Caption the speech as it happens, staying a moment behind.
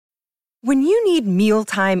When you need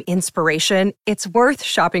mealtime inspiration, it's worth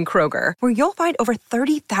shopping Kroger, where you'll find over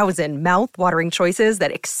 30,000 mouth-watering choices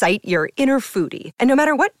that excite your inner foodie. And no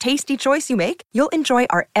matter what tasty choice you make, you'll enjoy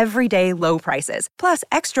our everyday low prices, plus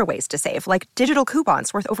extra ways to save, like digital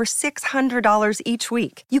coupons worth over $600 each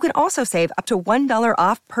week. You can also save up to $1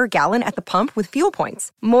 off per gallon at the pump with fuel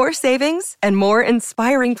points. More savings and more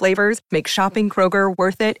inspiring flavors make shopping Kroger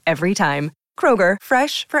worth it every time. Kroger,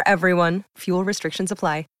 fresh for everyone. Fuel restrictions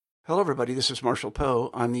apply. Hello, everybody. This is Marshall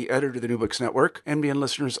Poe. I'm the editor of the New Books Network. NBN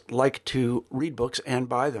listeners like to read books and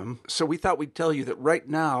buy them. So we thought we'd tell you that right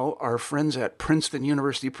now, our friends at Princeton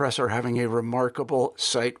University Press are having a remarkable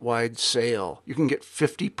site-wide sale. You can get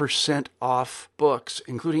 50% off books,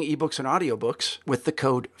 including ebooks and audiobooks, with the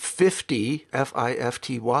code 50,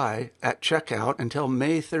 F-I-F-T-Y, at checkout until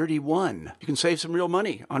May 31. You can save some real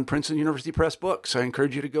money on Princeton University Press books. I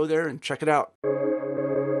encourage you to go there and check it out.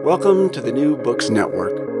 Welcome to the New Books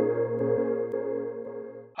Network.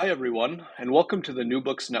 Hi, everyone, and welcome to the New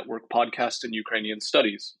Books Network podcast in Ukrainian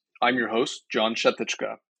Studies. I'm your host, John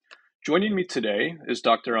Shetichka. Joining me today is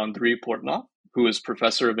Dr. Andrii Portnov, who is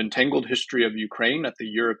professor of Entangled History of Ukraine at the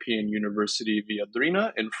European University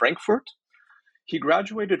Viadrina in Frankfurt. He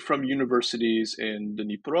graduated from universities in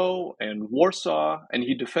Dnipro and Warsaw, and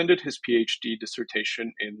he defended his PhD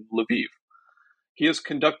dissertation in Lviv. He has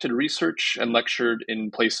conducted research and lectured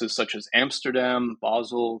in places such as Amsterdam,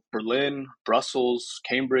 Basel, Berlin, Brussels,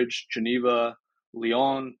 Cambridge, Geneva,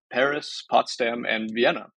 Lyon, Paris, Potsdam, and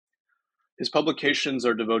Vienna. His publications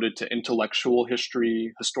are devoted to intellectual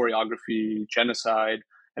history, historiography, genocide,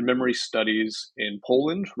 and memory studies in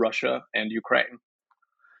Poland, Russia, and Ukraine.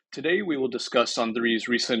 Today, we will discuss Andrii's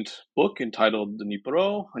recent book entitled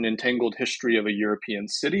Dnipro, An Entangled History of a European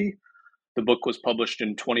City. The book was published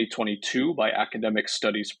in 2022 by Academic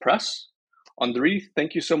Studies Press. Andrii,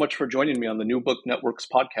 thank you so much for joining me on the New Book Network's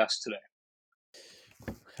podcast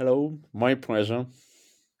today. Hello, my pleasure.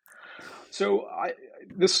 So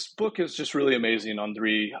this book is just really amazing,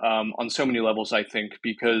 Andrii, on so many levels, I think,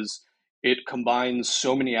 because it combines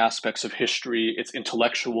so many aspects of history. It's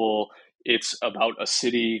intellectual, it's about a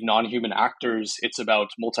city, non-human actors, it's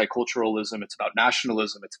about multiculturalism, it's about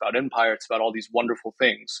nationalism, it's about empire, it's about all these wonderful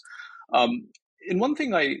things. And one thing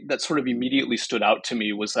that sort of immediately stood out to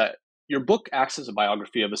me was that your book acts as a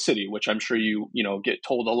biography of a city, which I'm sure you get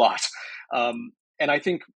told a lot. And I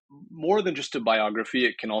think more than just a biography,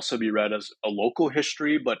 it can also be read as a local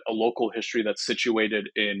history, but a local history that's situated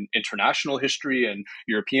in international history and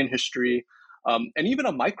European history, and even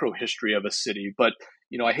a micro history of a city. But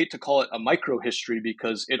I hate to call it a micro history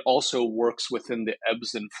because it also works within the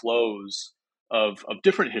ebbs and flows of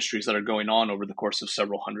different histories that are going on over the course of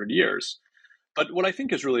several hundred years. But what I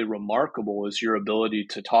think is really remarkable is your ability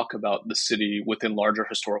to talk about the city within larger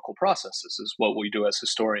historical processes, is what we do as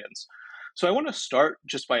historians. So I want to start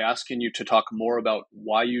just by asking you to talk more about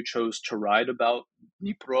why you chose to write about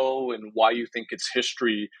Dnipro and why you think its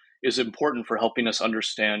history is important for helping us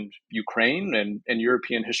understand Ukraine and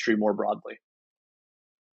European history more broadly.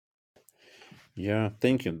 Yeah,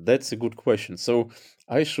 thank you. That's a good question. So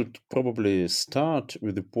I should probably start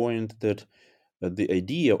with the point that the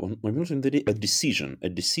idea on a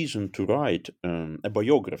decision to write a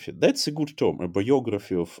biography. That's a good term. A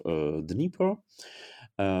biography of Dnipro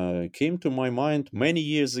came to my mind many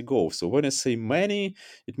years ago. So when I say many,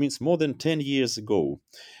 it means more than 10 years ago.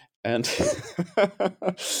 And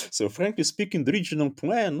so frankly speaking, the original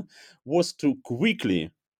plan was to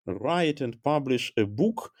quickly write and publish a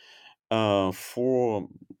book for,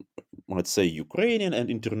 let's say, Ukrainian and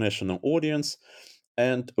international audience.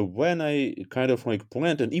 And when I kind of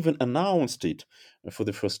planned and even announced it for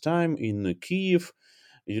the first time in Kiev,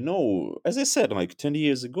 as I said, 10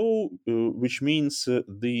 years ago, which means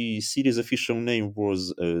the city's official name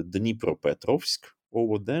was Dnipropetrovsk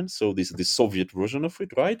over then. So this is the Soviet version of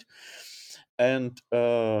it, right? And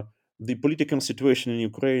the political situation in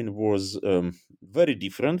Ukraine was very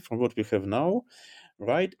different from what we have now,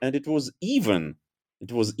 right? And it was even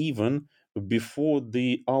before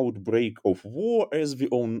the outbreak of war, as we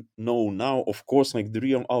all know now. Of course, the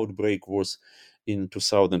real outbreak was in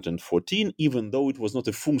 2014, even though it was not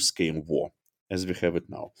a full-scale war as we have it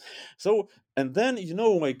now. So, and then,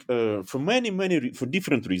 for for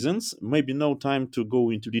different reasons, maybe no time to go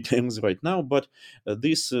into details right now, but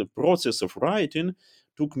this process of writing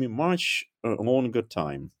took me much longer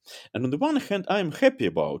time. And on the one hand, I'm happy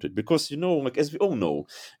about it because, as we all know,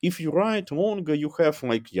 if you write longer, you have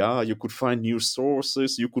you could find new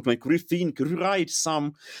sources, you could rewrite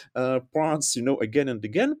some parts, again and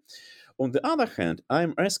again. On the other hand,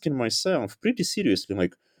 I'm asking myself pretty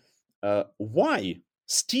seriously, why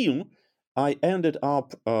still I ended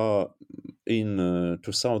up in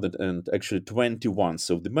 2021.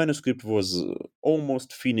 So the manuscript was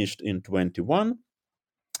almost finished in 21.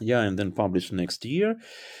 Yeah, and then published next year.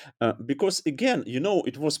 Because again,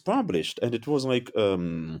 it was published and it was like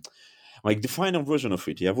the final version of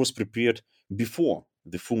it, yeah, was prepared before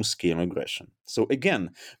the full-scale aggression. So again,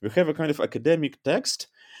 we have a kind of academic text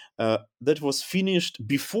that was finished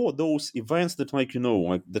before those events that, like,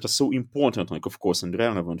 that are so important, like, of course, and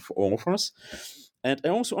relevant for all of us. And I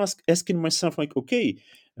also asking myself, like, okay,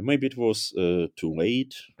 maybe it was too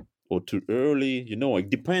late or too early, like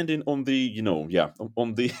depending on the, yeah,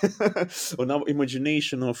 on the on our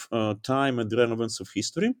imagination of time and the relevance of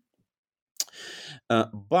history.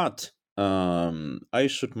 But I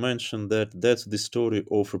should mention that that's the story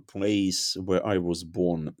of a place where I was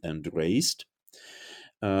born and raised.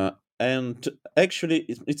 And actually,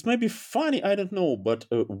 it's maybe funny, I don't know, but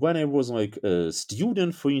when I was like a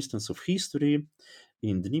student, for instance, of history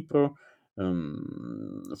in Dnipro,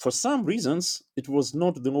 for some reasons, it was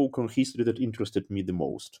not the local history that interested me the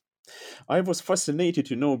most. I was fascinated,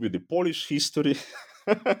 with the Polish history,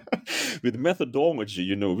 with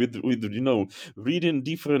methodology, with reading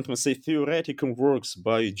different, let's say, theoretical works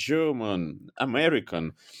by German,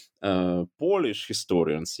 American, Polish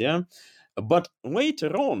historians, yeah. But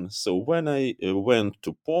later on, so when I went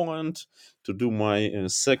to Poland to do my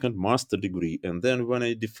second master degree, and then when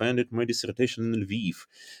I defended my dissertation in Lviv,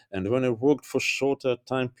 and when I worked for shorter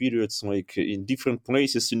time periods, like in different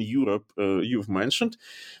places in Europe, you've mentioned,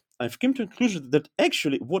 I've come to the conclusion that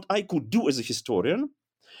actually what I could do as a historian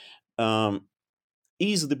um,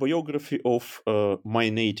 is the biography of my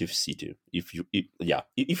native city,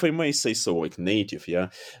 if I may say so, like native, yeah,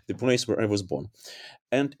 the place where I was born.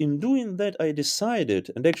 And in doing that, I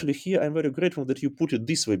decided, and actually here I'm very grateful that you put it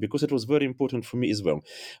this way, because it was very important for me as well.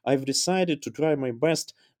 I've decided to try my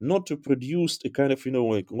best not to produce a kind of,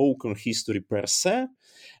 like local history per se,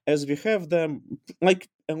 as we have them like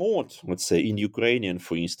a lot, let's say, in Ukrainian,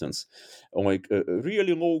 for instance, like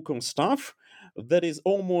really local stuff that is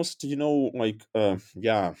almost, like, uh,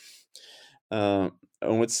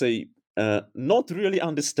 let's say, not really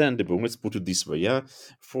understandable, let's put it this way, yeah,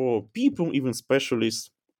 for people, even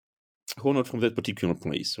specialists who are not from that particular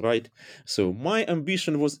place, right? So my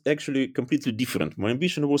ambition was actually completely different. My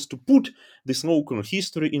ambition was to put this local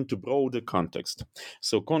history into broader context.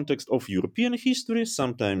 So context of European history,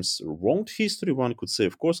 sometimes world history, one could say,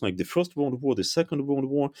 of course, like the First World War, the Second World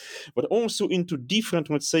War, but also into different,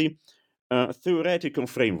 let's say, theoretical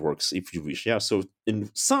frameworks, if you wish. Yeah. So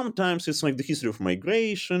sometimes it's like the history of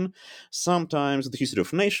migration, sometimes the history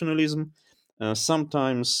of nationalism,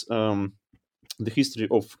 sometimes the history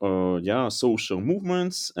of social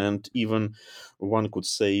movements, and even one could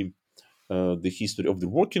say the history of the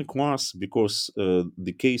working class, because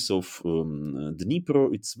the case of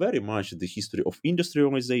Dnipro, it's very much the history of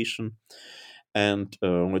industrialization and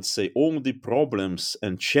let's say all the problems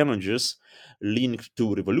and challenges linked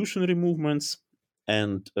to revolutionary movements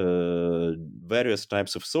and various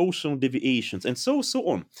types of social deviations and so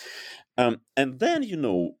on. And then,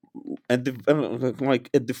 at the like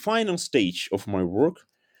at the final stage of my work,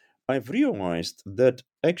 I've realized that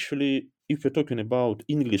actually, if we're talking about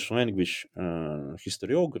English language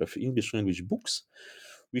historiography, English language books,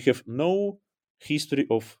 we have no history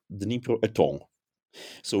of Dnipro at all.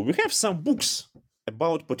 So we have some books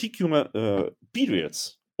about particular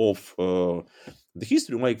periods of the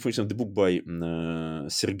history, like, for example, the book by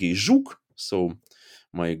Sergei Zhuk, so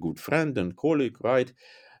my good friend and colleague, right?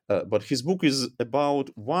 But his book is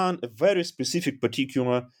about one very specific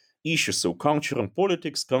particular issue, so culture and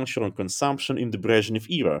politics, culture and consumption in the Brezhnev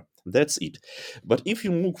era. That's it. But if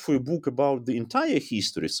you look for a book about the entire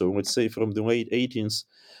history, so let's say from the late 18th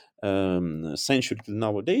century to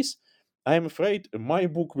nowadays, I'm afraid my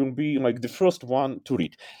book will be like the first one to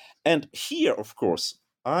read. And here, of course,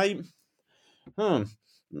 hmm,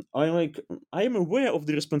 I am aware of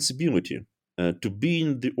the responsibility to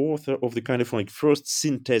being the author of the kind of like first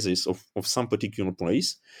synthesis of some particular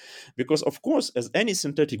place, because of course, as any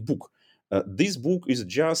synthetic book, this book is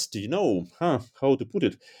just, how to put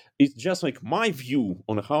it, it's just like my view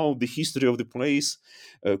on how the history of the place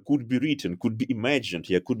could be written, could be imagined,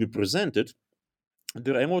 yeah, could be presented.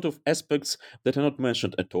 There are a lot of aspects that are not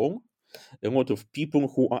mentioned at all, a lot of people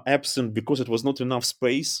who are absent because it was not enough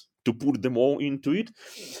space to put them all into it.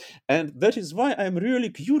 And that is why I'm really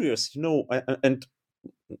curious, and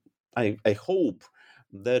I hope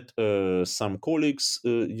that some colleagues,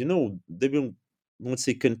 they will let's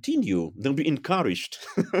say, continue, they'll be encouraged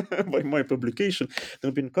by my publication,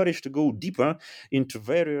 they'll be encouraged to go deeper into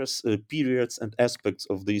various periods and aspects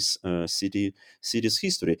of this city's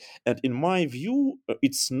history. And in my view,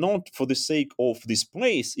 it's not for the sake of this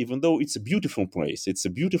place, even though it's a beautiful place. It's a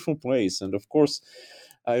beautiful place. And of course,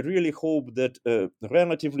 I really hope that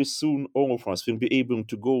relatively soon all of us will be able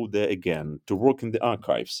to go there again, to work in the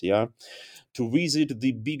archives, to visit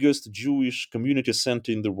the biggest Jewish community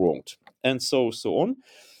center in the world, and so on.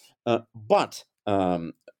 But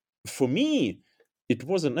for me, it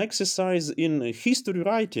was an exercise in history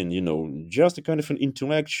writing, just a kind of an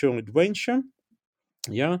intellectual adventure.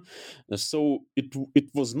 So it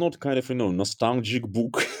was not kind of nostalgic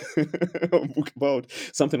book book about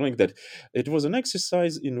something like that. It was an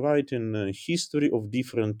exercise in writing history of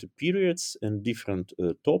different periods and different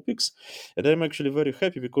topics, and I'm actually very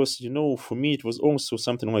happy because for me it was also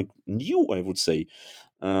something like new, I would say,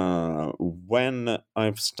 when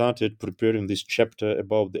I've started preparing this chapter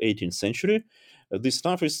about the 18th century. This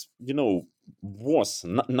stuff is was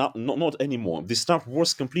not anymore. This stuff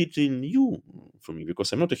was completely new for me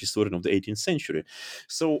because I'm not a historian of the 18th century.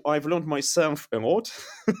 So I've learned myself a lot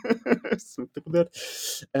something like that,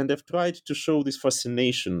 and I've tried to show this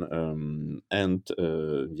fascination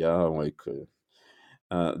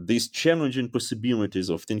these challenging possibilities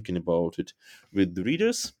of thinking about it with the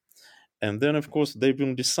readers. And then, of course, they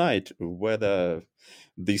will decide whether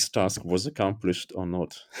this task was accomplished or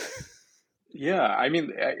not. Yeah, I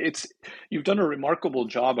mean, you've done a remarkable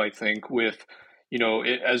job, I think, with,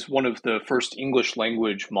 as one of the first English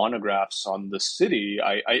language monographs on the city.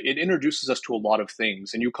 It introduces us to a lot of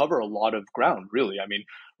things, and you cover a lot of ground, really. I mean,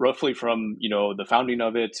 roughly from the founding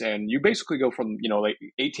of it, and you basically go from like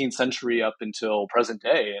 18th century up until present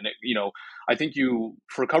day, and I think you,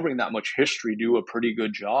 for covering that much history, do a pretty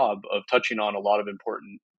good job of touching on a lot of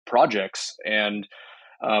important projects. And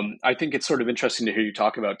I think it's sort of interesting to hear you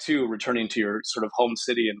talk about, too, returning to your sort of home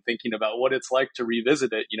city and thinking about what it's like to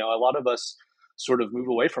revisit it. A lot of us sort of move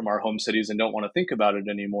away from our home cities and don't want to think about it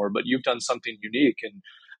anymore, but you've done something unique and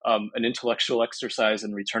an intellectual exercise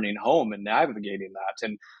in returning home and navigating that.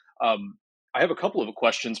 And I have a couple of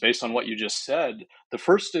questions based on what you just said. The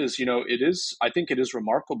first is, I think it is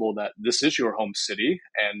remarkable that this is your home city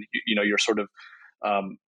and, you're sort of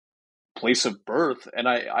place of birth, and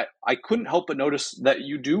I couldn't help but notice that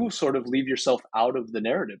you do sort of leave yourself out of the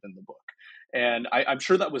narrative in the book, and I'm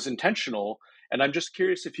sure that was intentional. And I'm just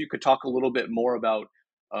curious if you could talk a little bit more about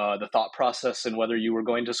the thought process and whether you were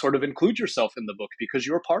going to sort of include yourself in the book because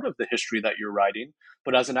you're part of the history that you're writing.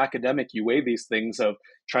 But as an academic, you weigh these things of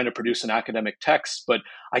trying to produce an academic text. But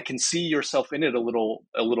I can see yourself in it a little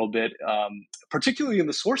bit, particularly in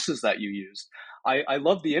the sources that you used. I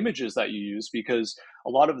love the images that you use because a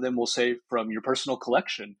lot of them will say from your personal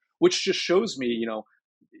collection, which just shows me,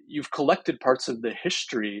 you've collected parts of the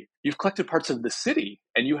history, you've collected parts of the city,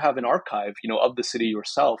 and you have an archive, of the city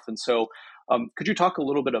yourself. And so could you talk a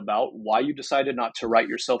little bit about why you decided not to write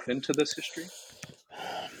yourself into this history?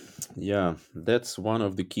 Yeah, that's one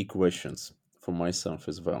of the key questions for myself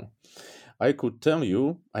as well. I could tell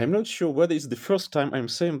you, I'm not sure whether it's the first time I'm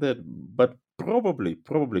saying that, but probably.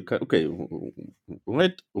 Okay,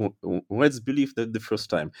 let's believe that the first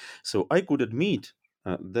time. So I could admit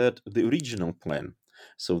that the original plan,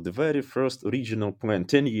 so the very first original plan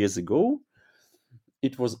 10 years ago,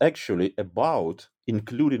 it was actually about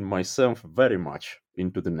including myself very much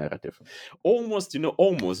into the narrative. Almost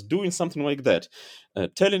doing something like that,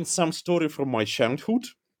 telling some story from my childhood,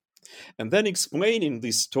 and then explaining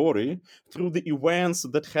this story through the events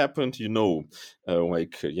that happened,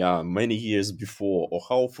 many years before, or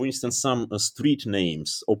how, for instance, some street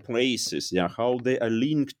names or places, how they are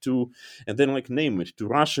linked to, and then name it, to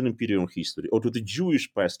Russian imperial history, or to the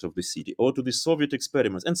Jewish past of the city, or to the Soviet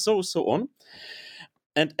experiments, and so on.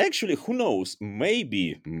 And actually, who knows?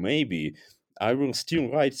 Maybe I will still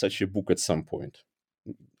write such a book at some point.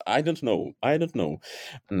 I don't know.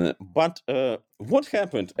 But what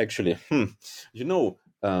happened actually?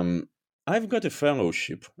 I've got a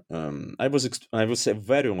fellowship. I was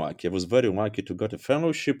very lucky. I was very lucky to get a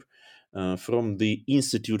fellowship from the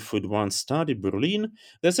Institute for Advanced Study, Berlin.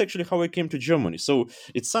 That's actually how I came to Germany. So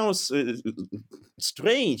it sounds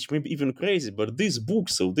strange, maybe even crazy, but this book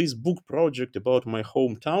project about my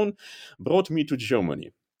hometown brought me to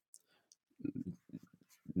Germany.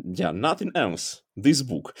 Yeah, nothing else. This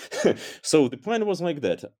book. So the plan was like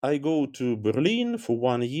that. I go to Berlin for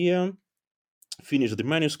 1 year, finish the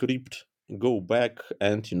manuscript, go back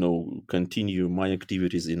and continue my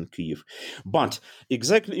activities in Kiev. But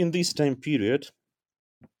exactly in this time period,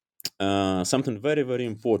 something very, very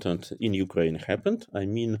important in Ukraine happened. I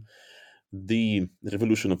mean, the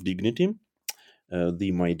Revolution of Dignity,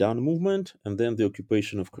 the Maidan movement, and then the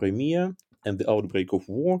occupation of Crimea and the outbreak of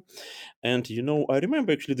war. And I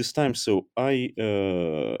remember actually this time. So I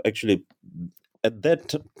actually at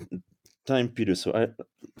that time period. So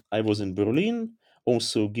I was in Berlin,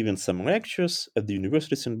 also giving some lectures at the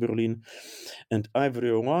universities in Berlin, and I've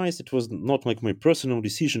realized it was not like my personal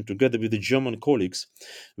decision. Together with the German colleagues,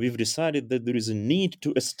 we've decided that there is a need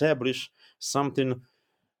to establish something,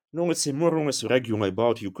 let's say, more or less regular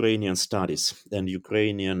about Ukrainian studies and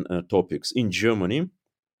Ukrainian topics in Germany.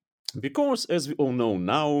 Because, as we all know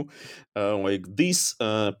now, like this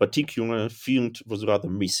particular field was rather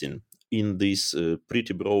missing in these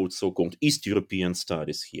pretty broad so-called East European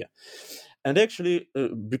studies here. And actually,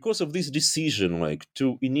 because of this decision, like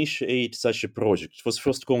to initiate such a project, it was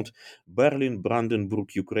first called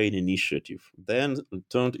Berlin-Brandenburg Ukraine Initiative, then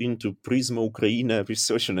turned into Prisma Ukraine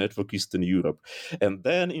Research Network Eastern Europe, and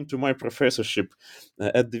then into my professorship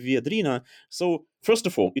at the Viadrina. So, first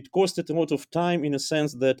of all, it costed a lot of time in a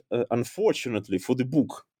sense that, unfortunately, for the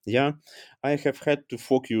book, I have had to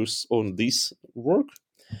focus on this work.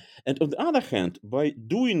 And on the other hand, by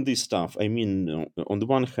doing this stuff, I mean, on the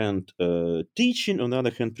one hand, teaching, on the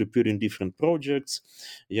other hand, preparing different projects,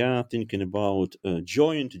 thinking about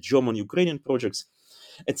joint German-Ukrainian projects.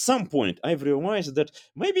 At some point, I've realized that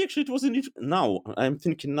maybe actually it wasn't now. I'm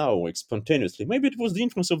thinking now, like spontaneously, maybe it was the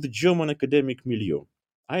influence of the German academic milieu.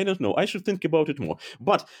 I don't know. I should think about it more.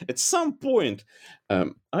 But at some point,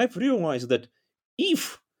 I've realized that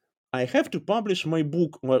if I have to publish my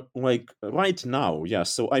book like right now,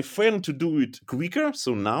 so I failed to do it quicker,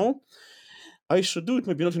 so now I should do it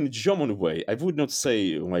maybe not in a German way. I would not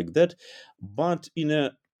say like that, but in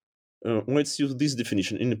a let's use this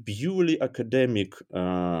definition, in a purely academic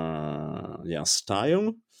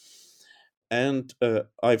style. And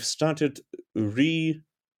I've started rewriting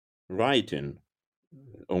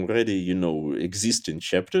already, existing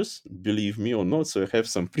chapters, believe me or not. So I have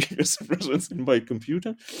some previous versions in my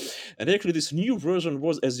computer. And actually, this new version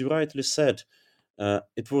was, as you rightly said,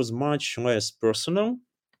 it was much less personal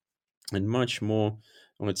and much more,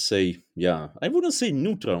 let's say, I wouldn't say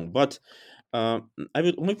neutral, but let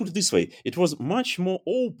me put it this way: it was much more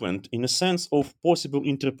open in a sense of possible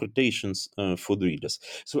interpretations for the readers.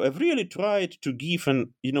 So I've really tried to give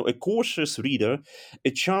a cautious reader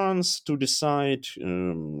a chance to decide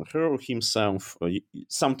her or himself,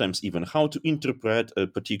 sometimes even how to interpret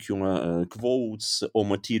particular quotes or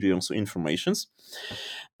materials or informations.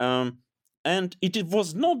 And it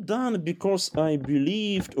was not done because I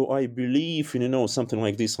believed or I believe in, something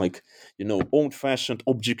like this, like, old-fashioned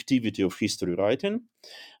objectivity of history writing.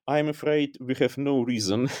 I'm afraid we have no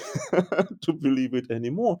reason to believe it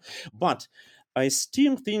anymore. But I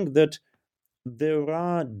still think that there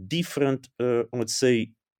are different, let's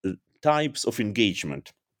say, types of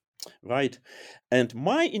engagement. Right. And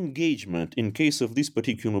my engagement in case of this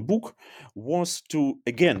particular book was to,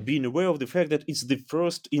 again, being aware of the fact that it's the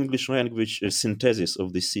first English language synthesis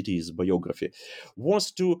of the city's biography,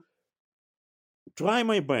 was to try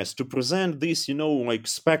my best to present this, like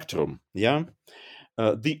spectrum,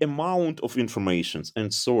 the amount of informations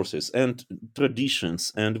and sources and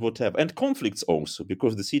traditions and whatever, and conflicts also,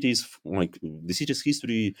 because the city's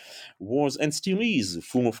history was and still is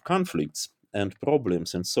full of conflicts and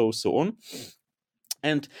problems and so on.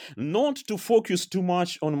 And not to focus too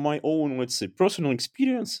much on my own, let's say, personal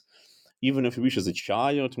experience, even if you wish as a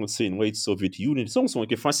child, let's say, in late Soviet Union. It's also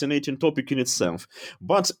like a fascinating topic in itself.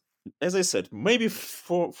 But as I said, maybe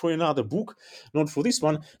for another book, not for this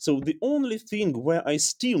one. So the only thing where I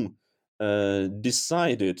still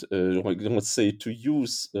decided, let's say, to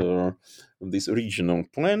use this original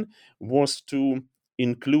plan was to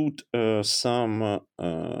include some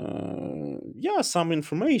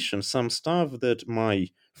information, some stuff that my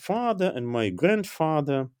father and my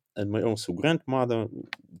grandfather and my also grandmother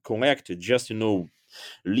collected, just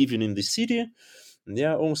living in the city. They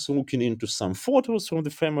are also looking into some photos from the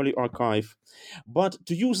family archive, but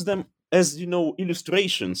to use them as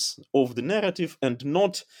illustrations of the narrative and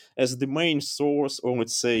not as the main source, or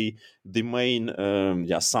let's say the main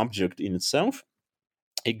subject in itself.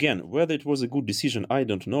 Again, whether it was a good decision, I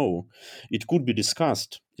don't know. It could be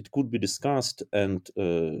discussed. And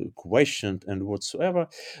questioned and whatsoever.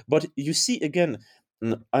 But you see, again,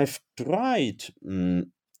 I've tried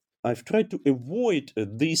to avoid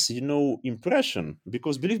this, impression,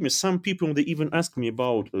 because believe me, some people, they even ask me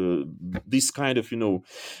about this kind of,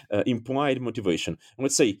 implied motivation.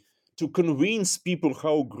 Let's say to convince people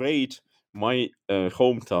how great my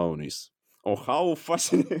hometown is. or how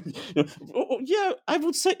fascinating. Yeah, I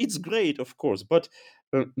would say it's great, of course, but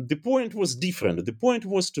the point was different. The point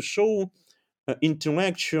was to show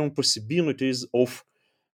intellectual possibilities of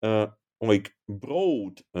uh, like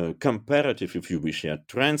broad, comparative, if you wish, yeah,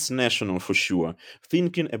 transnational for sure,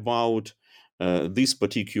 thinking about this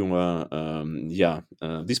particular,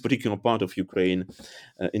 this particular part of Ukraine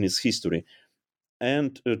in its history.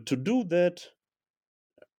 And to do that,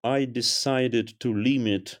 I decided to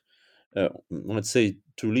limit, let's say,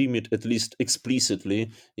 to limit at least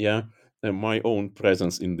explicitly, my own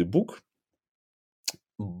presence in the book.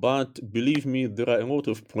 But believe me, there are a lot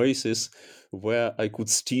of places where I could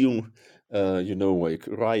still, like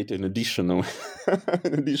write an additional,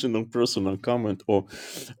 an additional personal comment or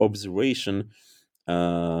observation. But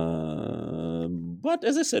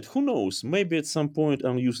as I said, who knows? Maybe at some point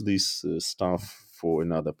I'll use this stuff for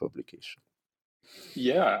another publication.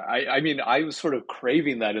 Yeah, I mean, I was sort of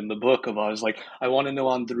craving that in the book. I was like, I want to know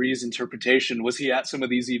Andrii's interpretation. Was he at some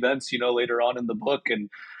of these events, later on in the book?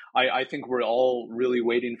 And I think we're all really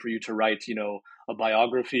waiting for you to write, a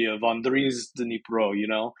biography of Andrii's Dnipro,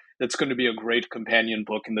 That's going to be a great companion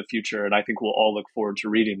book in the future, and I think we'll all look forward to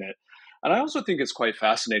reading it. And I also think it's quite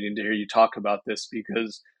fascinating to hear you talk about this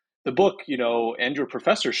because the book, and your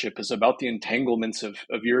professorship is about the entanglements of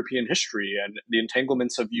European history and the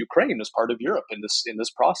entanglements of Ukraine as part of Europe in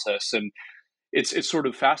this process. And it's sort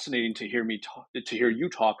of fascinating to hear you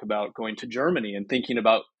talk about going to Germany and thinking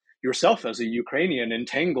about yourself as a Ukrainian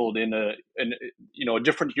entangled in a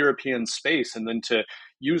different European space, and then to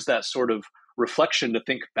use that sort of reflection to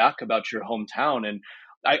think back about your hometown. And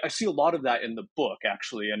I see a lot of that in the book,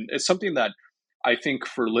 actually, and it's something that I think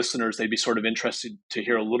for listeners they'd be sort of interested to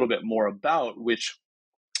hear a little bit more about, which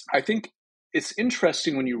I think it's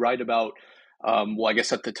interesting when you write about, well, I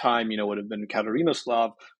guess at the time, would have been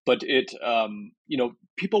Katerinoslav, but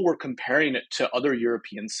people were comparing it to other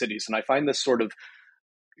European cities. And I find this sort of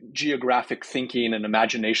geographic thinking and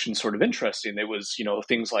imagination sort of interesting. It was,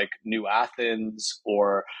 things like New Athens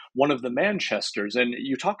or one of the Manchesters. And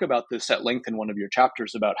you talk about this at length in one of your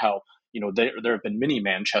chapters about how, there have been many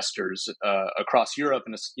Manchesters across Europe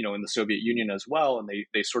and, in the Soviet Union as well. And they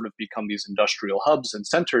sort of become these industrial hubs and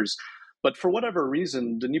centers. But for whatever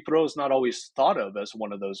reason, Dnipro is not always thought of as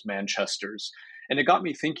one of those Manchesters. And it got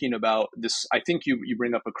me thinking about this. I think you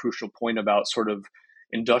bring up a crucial point about sort of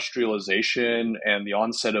industrialization and the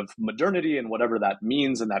onset of modernity and whatever that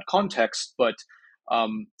means in that context. But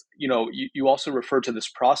you also refer to this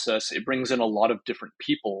process. It brings in a lot of different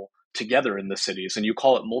people together in the cities, and you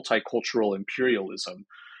call it multicultural imperialism.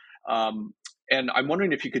 And I'm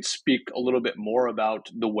wondering if you could speak a little bit more about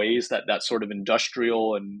the ways that that sort of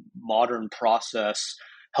industrial and modern process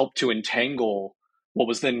helped to entangle what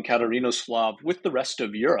was then Katerinoslav with the rest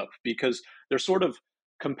of Europe, because they're sort of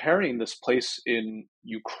comparing this place in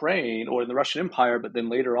Ukraine or in the Russian Empire, but then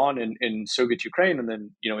later on in Soviet Ukraine and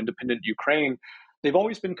then, independent Ukraine, they've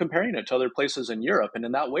always been comparing it to other places in Europe. And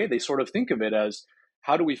in that way, they sort of think of it as,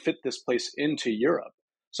 how do we fit this place into Europe?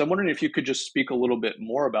 So I'm wondering if you could just speak a little bit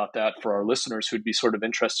more about that for our listeners who'd be sort of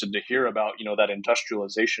interested to hear about, that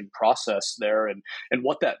industrialization process there and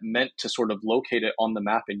what that meant to sort of locate it on the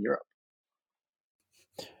map in Europe.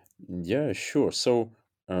 Yeah, sure. So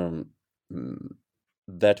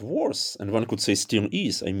that was, and one could say still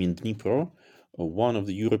is, Dnipro, one of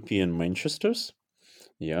the European Manchesters.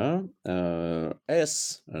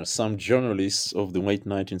 As some journalists of the late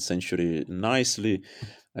 19th century nicely,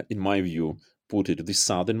 in my view, put it, the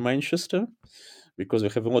southern Manchester, because we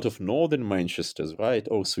have a lot of northern Manchesters, right?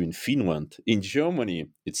 Also in Finland, in Germany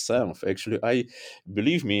itself. Actually,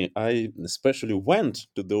 believe me, I especially went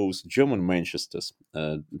to those German Manchesters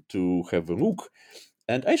to have a look.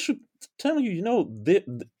 And I should tell you,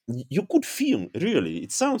 you could feel, really,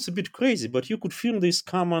 it sounds a bit crazy, but you could feel this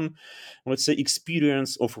common, let's say,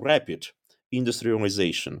 experience of rapid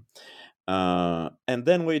industrialization. And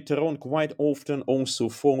then later on, quite often also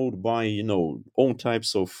followed by, all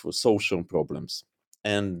types of social problems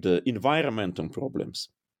and environmental problems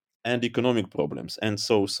and economic problems and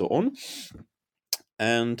so on.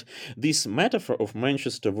 And this metaphor of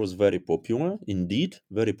Manchester was very popular indeed.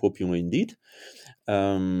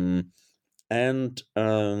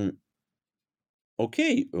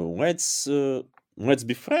 Okay, let's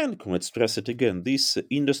be frank, let's stress it again. This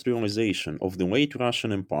industrialization of the late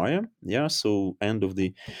Russian Empire, so end of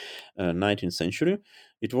the 19th century,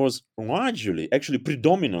 it was largely, actually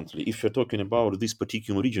predominantly, if you're talking about these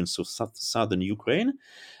particular regions of southern Ukraine,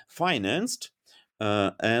 financed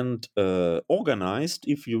and organized,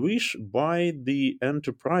 if you wish, by the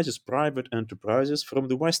enterprises, private enterprises from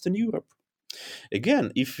the Western Europe.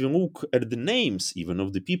 Again, if you look at the names even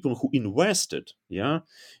of the people who invested,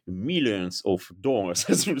 millions of dollars,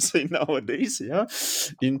 as we say nowadays,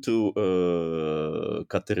 into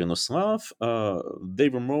Katerinoslav, they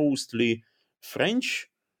were mostly French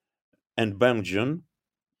and Belgian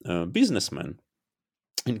businessmen.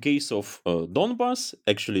 In case of Donbass,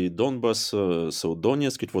 so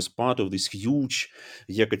Donetsk, it was part of this huge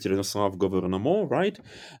Yekaterinoslav government, right?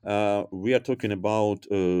 We are talking about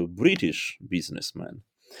British businessmen.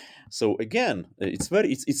 So again,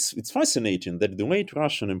 it's fascinating that the late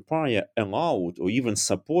Russian Empire allowed, or even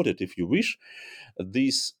supported, if you wish,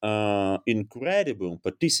 this incredible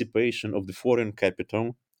participation of the foreign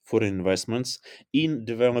capital, foreign investments in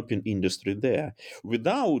developing industry there,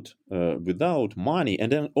 without money,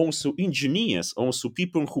 and then also engineers, also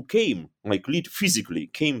people who came, like physically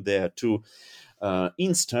came there to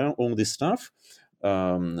install all this stuff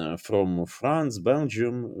from France,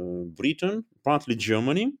 Belgium, Britain, partly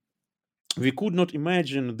Germany. We could not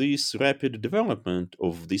imagine this rapid development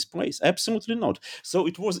of this place. Absolutely not. So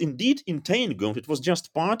it was indeed entangled. It was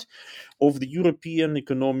just part of the European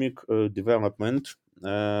economic development,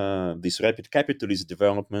 this rapid capitalist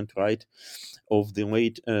development, right, of the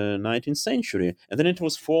late 19th century. And then it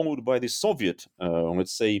was followed by the Soviet,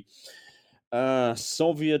 let's say,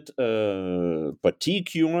 Soviet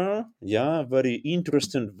particular, very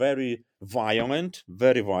interesting, very violent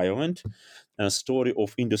story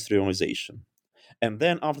of industrialization. And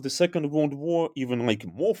then after the Second World War, even like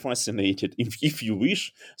more fascinated, if you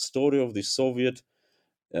wish, story of the Soviet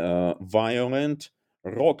violent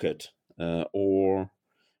rocket so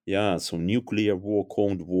nuclear war,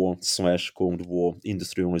 Cold War / Cold War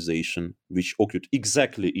industrialization, which occurred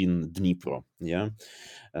exactly in Dnipro,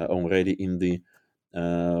 already in the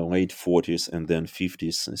late 40s and then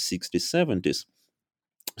 50s, 60s, 70s.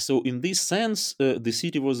 So in this sense, the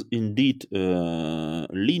city was indeed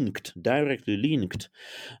directly linked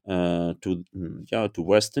to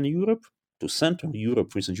Western Europe, to Central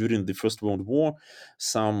Europe. For instance, during the First World War,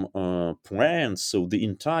 some plants, so the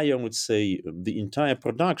entire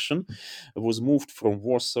production was moved from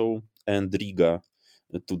Warsaw and Riga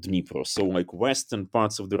to Dnipro. So like western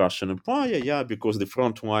parts of the Russian Empire, because the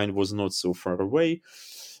front line was not so far away.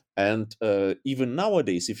 And even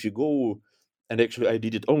nowadays, if you go, and actually I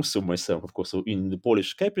did it also myself, of course, so in the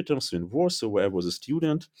Polish capital, so in Warsaw, where I was a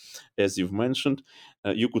student, as you've mentioned,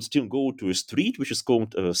 you could still go to a street which is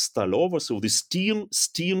called Stalowa, so the steel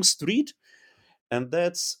street, and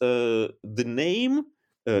that's the name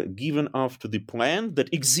given after the plant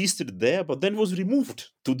that existed there, but then was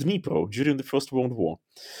removed to Dnipro during the First World War.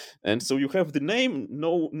 And so you have the name,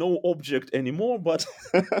 no object anymore, but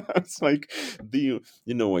it's like the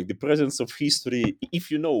presence of history,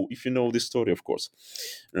 if you know the story, of course.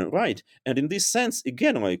 Right. And in this sense,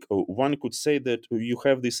 again, one could say that you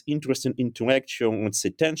have this interesting intellectual, let's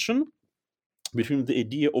say, tension between the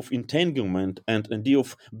idea of entanglement and idea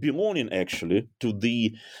of belonging actually to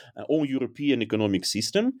the all European economic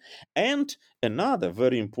system, and another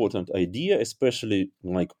very important idea, especially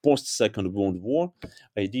like post Second World War,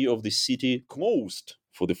 idea of the city closed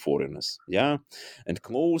for the foreigners, and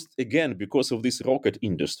closed again because of this rocket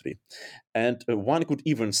industry. And one could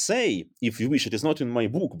even say, if you wish, it is not in my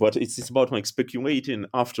book, but it's about like speculating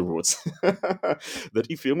afterwards, that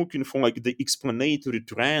if you're looking for like the explanatory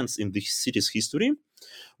trends in the city's history,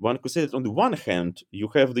 one could say that on the one hand, you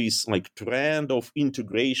have this like trend of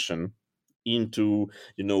integration into,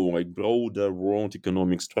 like broader world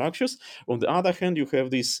economic structures. On the other hand, you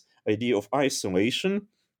have this idea of isolation,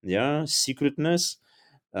 secretness,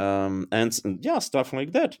 and stuff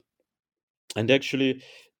like that. And actually,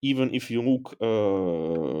 even if you look,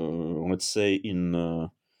 let's say, in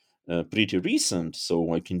pretty recent, so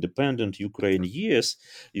like independent Ukraine years,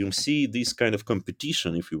 you see this kind of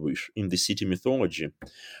competition, if you wish, in the city mythology.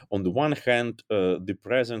 On the one hand, the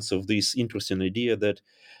presence of this interesting idea that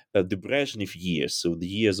the Brezhnev years, so the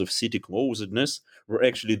years of city closedness, were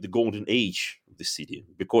actually the golden age of the city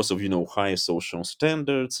because of, higher social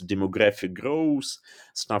standards, demographic growth,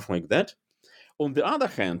 stuff like that. On the other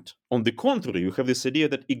hand, on the contrary, you have this idea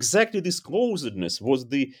that exactly this closedness was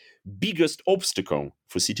the biggest obstacle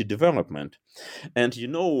for city development. And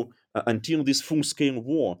until this full-scale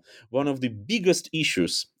war, one of the biggest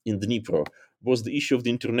issues in Dnipro was the issue of the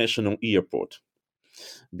international airport.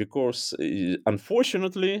 Because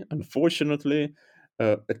unfortunately,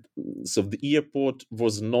 so the airport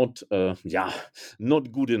was not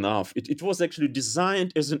good enough. It was actually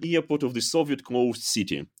designed as an airport of the Soviet closed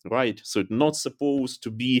city, right? So it's not supposed to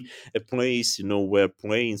be a place, where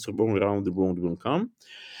planes from all around the world will come.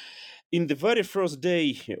 in the very first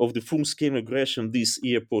day of the full-scale aggression, this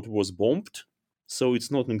airport was bombed, so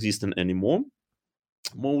it's not existent anymore.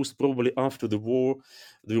 Most probably after the war,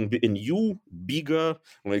 there will be a new, bigger,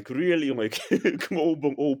 really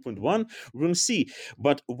global open one. We'll see.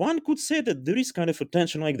 But one could say that there is kind of a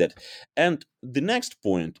tension like that. And the next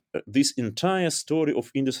point, this entire story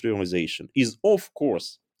of industrialization is, of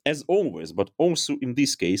course, as always, but also in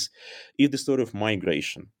this case, is the story of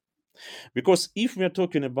migration. Because if we are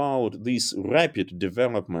talking about this rapid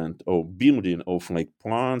development or building of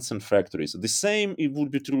plants and factories, the same it would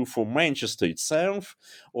be true for Manchester itself,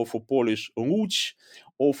 or for Polish Łódź,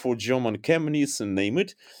 or for German Chemnitz, and name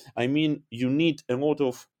it. I mean, you need a lot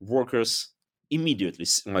of workers immediately,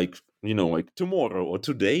 like tomorrow or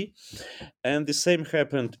today. And the same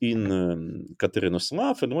happened in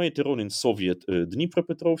Katerinoslav and later on in Soviet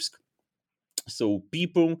Dnipropetrovsk. So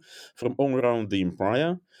people from all around the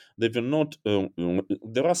empire, they were not.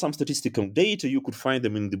 There are some statistical data, you could find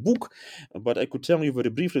them in the book, but I could tell you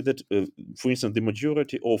very briefly that, for instance, the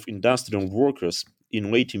majority of industrial workers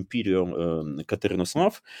in late imperial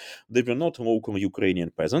Katerinoslav, they were not local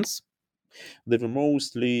Ukrainian peasants. They were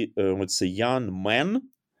mostly, let's say, young men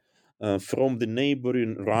from the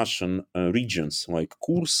neighboring Russian regions like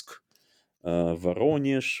Kursk,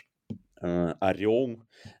 Voronezh, Orel,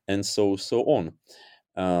 and so on.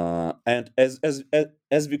 And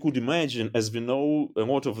as we could imagine, as we know, a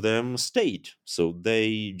lot of them stayed. So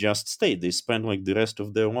they just stayed. They spent the rest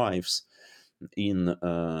of their lives in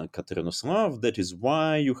Katerinoslav. That is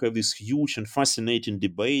why you have this huge and fascinating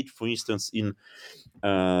debate, for instance, in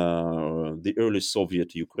the early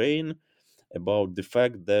Soviet Ukraine, about the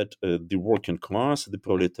fact that the working class, the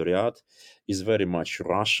proletariat, is very much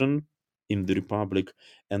Russian in the republic,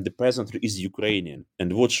 and the peasantry is Ukrainian,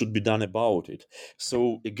 and what should be done about it.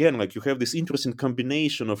 So again, you have this interesting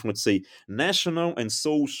combination of, let's say, national and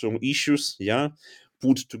social issues,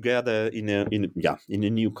 put together in a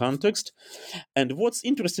new context. And what's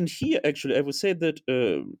interesting here, actually, I would say that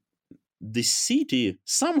the city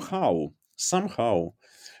somehow,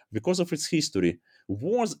 because of its history,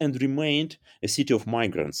 was and remained a city of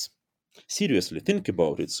migrants. Seriously, think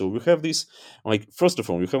about it. So we have this, first of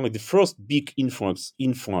all, we have the first big influx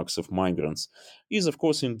of migrants is, of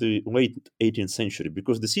course, in the late 18th century,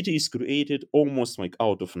 because the city is created almost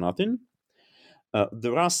out of nothing.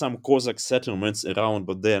 There are some Cossack settlements around,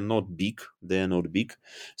 but they are not big.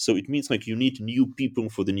 So it means you need new people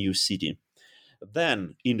for the new city.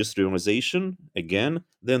 Then industrialization again.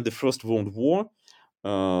 Then the First World War.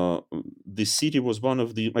 The city was one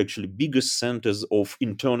of the actually biggest centers of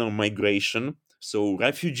internal migration. So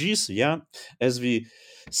refugees, as we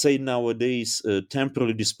say nowadays,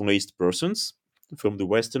 temporarily displaced persons from the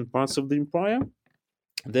western parts of the empire.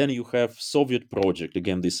 Then you have Soviet project,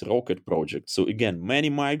 again, this rocket project. So again, many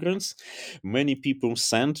migrants, many people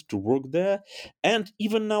sent to work there. And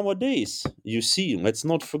even nowadays, you see, let's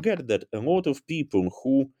not forget that a lot of people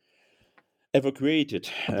who evacuated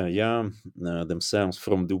themselves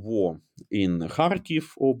from the war in Kharkiv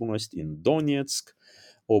Oblast, in Donetsk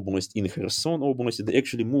Oblast, in Kherson Oblast, they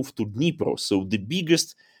actually moved to Dnipro, so the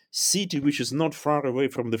biggest city which is not far away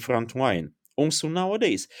from the front line, also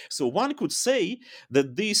nowadays. So one could say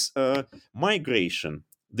that this migration,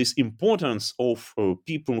 this importance of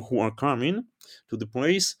people who are coming to the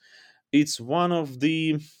place, it's one of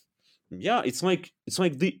the it's like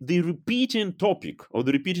the repeating topic or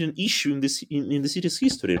the repeating issue in the city's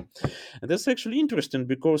history. And that's actually interesting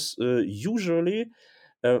because usually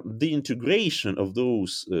the integration of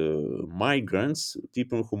those migrants,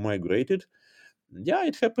 people who migrated,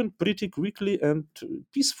 it happened pretty quickly and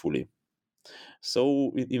peacefully.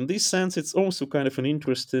 So in this sense, it's also kind of an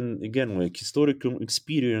interesting, again, historical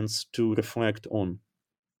experience to reflect on.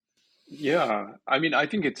 Yeah, I mean, I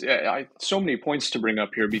think it's so many points to bring up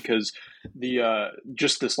here because the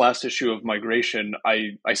just this last issue of migration,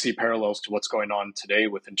 I see parallels to what's going on today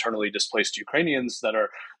with internally displaced Ukrainians that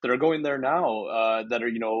are going there now, that are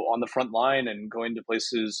on the front line and going to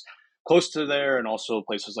places close to there, and also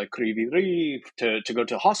places like Kryvyi Rih to go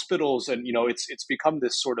to hospitals, and it's become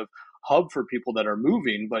this sort of hub for people that are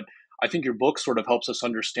moving, but. I think your book sort of helps us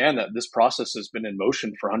understand that this process has been in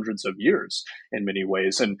motion for hundreds of years in many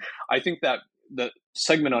ways. And I think that the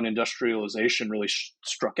segment on industrialization really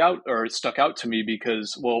stuck out to me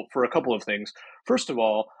because, well, for a couple of things. First of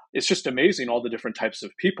all, it's just amazing all the different types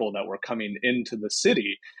of people that were coming into the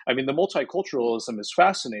city. I mean, the multiculturalism is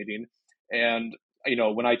fascinating. And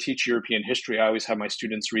when I teach European history, I always have my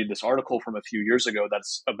students read this article from a few years ago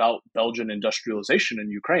that's about Belgian industrialization in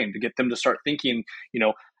Ukraine to get them to start thinking,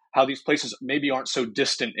 how these places maybe aren't so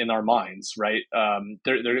distant in our minds, right?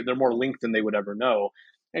 They're more linked than they would ever know.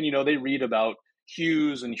 and they read about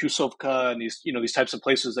Hughes and Husovka and these types of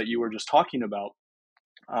places that you were just talking about.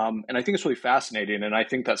 And I think it's really fascinating. And I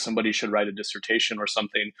think that somebody should write a dissertation or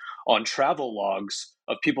something on travel logs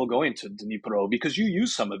of people going to Dnipro, because you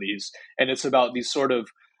use some of these, and it's about these sort of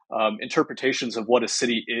interpretations of what a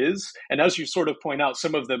city is. And as you sort of point out,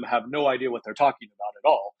 some of them have no idea what they're talking about at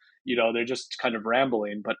all. They're just kind of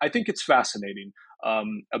rambling. But I think it's fascinating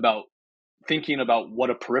about thinking about what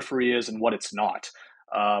a periphery is and what it's not.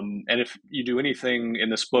 And if you do anything in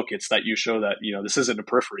this book, it's that you show that this isn't a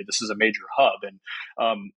periphery, this is a major hub.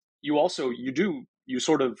 And you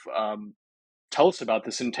sort of tell us about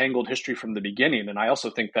this entangled history from the beginning. And I also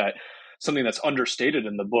think that something that's understated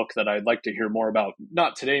in the book that I'd like to hear more about,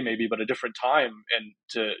 not today maybe, but a different time, and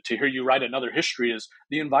to hear you write another history, is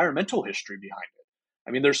the environmental history behind it.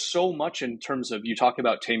 I mean, there's so much in terms of, you talk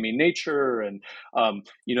about taming nature, and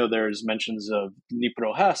there's mentions of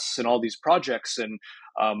Dnipro Hess and all these projects, and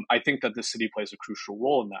I think that the city plays a crucial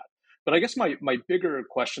role in that. But I guess my bigger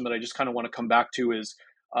question that I just kind of want to come back to is,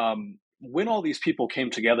 when all these people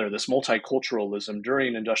came together, this multiculturalism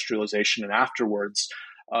during industrialization and afterwards,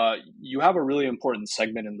 you have a really important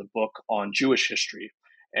segment in the book on Jewish history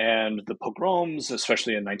and the pogroms,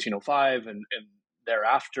 especially in 1905 and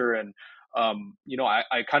thereafter. And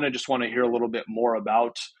I kind of just want to hear a little bit more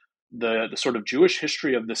about the sort of Jewish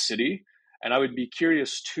history of the city. And I would be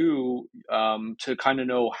curious too, to kind of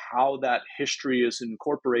know how that history is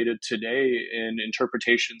incorporated today in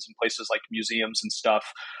interpretations in places like museums and stuff,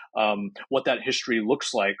 what that history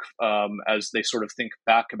looks like as they sort of think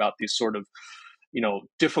back about these sort of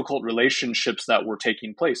difficult relationships that were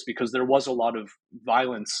taking place, because there was a lot of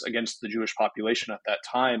violence against the Jewish population at that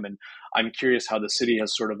time. And I'm curious how the city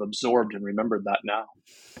has sort of absorbed and remembered that now.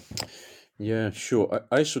 Yeah, sure.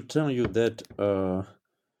 I should tell you that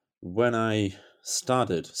when I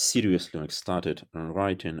seriously started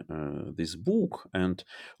writing this book and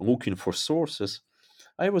looking for sources,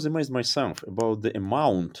 I was amazed myself about the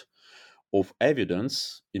amount of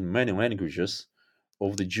evidence in many languages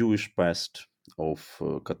of the Jewish past of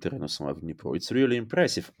Katerinoslav Dnipro. It's really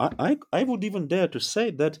impressive. I would even dare to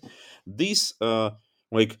say that this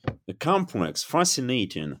complex,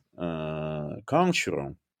 fascinating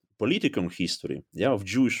cultural, political history of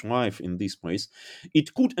Jewish life in this place,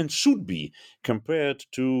 it could and should be compared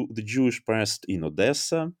to the Jewish past in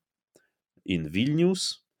Odessa, in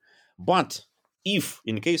Vilnius. But if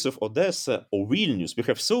in case of Odessa or Vilnius we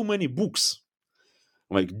have so many books,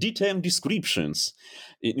 like detailed descriptions,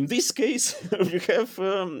 in this case we have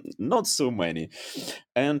not so many.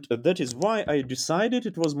 And that is why I decided,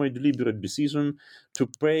 it was my deliberate decision, to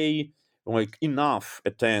pay enough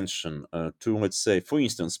attention to, let's say, for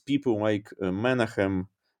instance, people like Menachem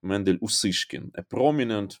Mendel Usyshkin, a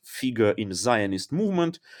prominent figure in Zionist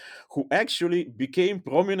movement, who actually became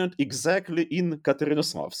prominent exactly in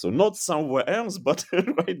Katerinoslav, so not somewhere else, but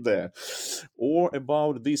right there. Or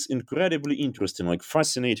about this incredibly interesting,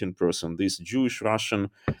 fascinating person, this Jewish-Russian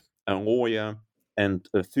lawyer and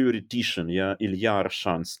a theoretician, Ilya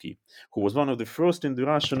Arshansky, who was one of the first in the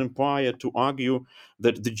Russian Empire to argue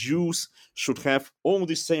that the Jews should have all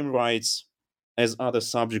the same rights as other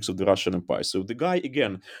subjects of the Russian Empire. So the guy,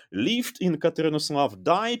 again, lived in Katerinoslav,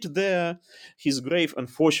 died there. His grave,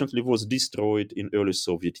 unfortunately, was destroyed in early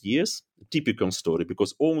Soviet years. A typical story,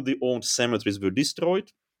 because all the old cemeteries were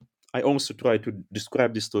destroyed. I also try to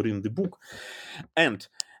describe this story in the book. And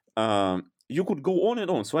you could go on and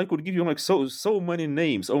on. So I could give you so many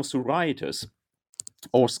names, also writers,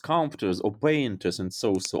 or sculptors, or painters, and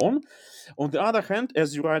so on. On the other hand,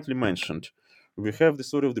 as you rightly mentioned, we have the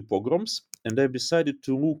story of the pogroms, and I've decided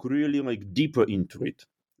to look really deeper into it,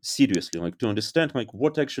 seriously, to understand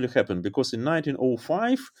what actually happened. Because in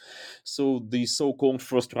 1905, so the so-called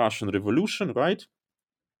First Russian Revolution, right,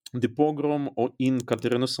 the pogrom in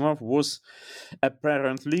Katerinoslav was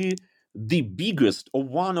apparently the biggest, or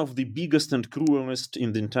one of the biggest and cruelest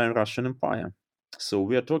in the entire Russian Empire. So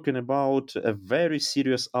we are talking about a very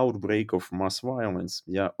serious outbreak of mass violence,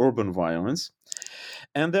 urban violence.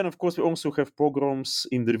 And then, of course, we also have pogroms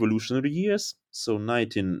in the revolutionary years, so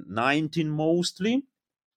 1919 mostly.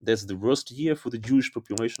 That's the worst year for the Jewish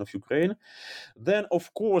population of Ukraine. Then,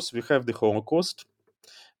 of course, we have the Holocaust.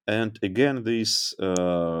 And again, this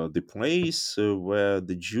the place where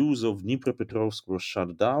the Jews of Dnipropetrovsk were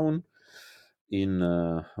shut down in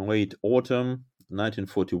late autumn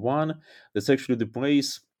 1941. That's actually the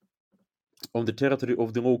place on the territory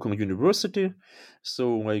of the local university.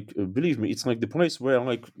 So, believe me, it's the place where,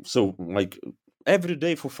 every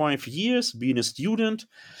day for 5 years, being a student,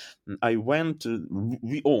 I went.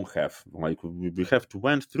 We all have we have to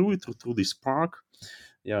went through it, through this park,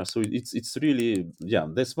 Yeah, so it's really, yeah,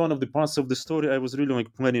 that's one of the parts of the story I was really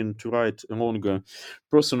like planning to write a longer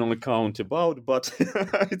personal account about, but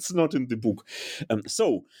it's not in the book.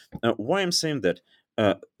 So why I'm saying that,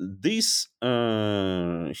 this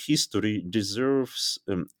history deserves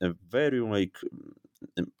a very like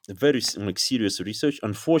serious research.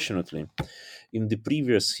 Unfortunately, in the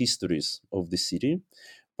previous histories of the city,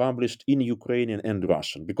 published in Ukrainian and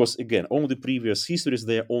Russian, because again, all the previous histories,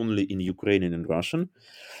 they are only in Ukrainian and Russian.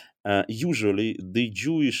 Usually, the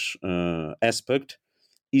Jewish aspect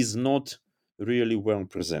is not really well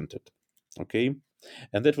presented. Okay,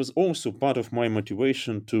 and that was also part of my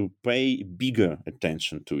motivation to pay bigger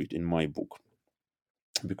attention to it in my book,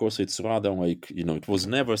 because it's rather like, it was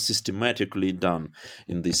never systematically done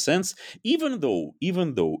in this sense. Even though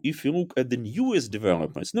if you look at the newest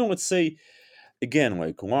developments, now let's say again,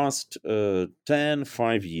 like last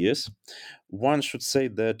 5 years, one should say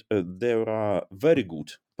that there are very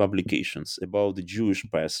good publications about the Jewish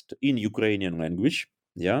past in Ukrainian language.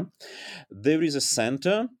 Yeah, there is a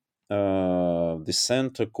center, the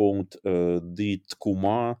center called the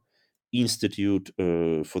Tkuma Institute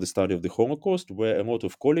for the Study of the Holocaust, where a lot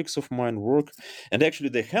of colleagues of mine work, and actually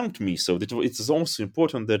they helped me. So it is also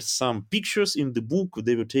important that some pictures in the book,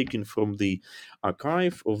 they were taken from the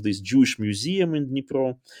archive of this Jewish museum in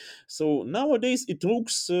Dnipro. So nowadays it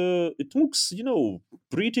looks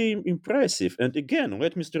pretty impressive. And again,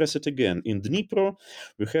 let me stress it again: in Dnipro,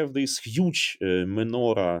 we have this huge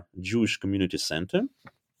menorah Jewish community center.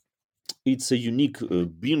 It's a unique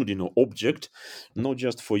building or object, not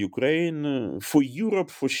just for Ukraine, for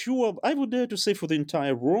Europe for sure. I would dare to say for the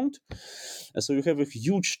entire world. So you have a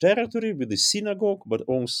huge territory with the synagogue, but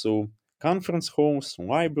also conference halls,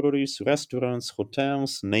 libraries, restaurants,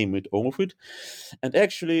 hotels, name it, all of it. And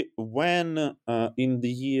actually, when in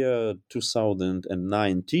the year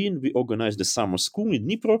 2019 we organized the summer school in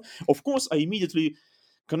Dnipro, of course, I immediately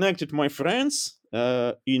connected my friends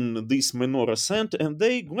in this menorah center, and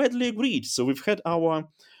they gladly agreed. So we've had our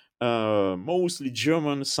mostly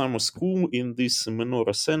German summer school in this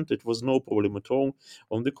menorah center. It was no problem at all.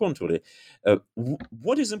 On the contrary,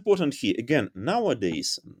 what is important here again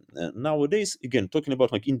nowadays, again, talking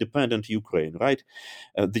about like independent Ukraine, right?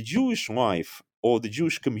 The Jewish life or the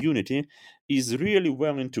Jewish community is really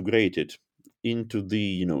well integrated into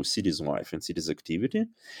the city's life and city's activity.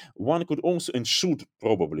 One could also and should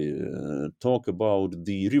probably talk about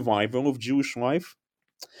the revival of Jewish life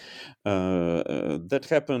that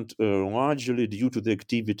happened largely due to the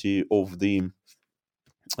activity of the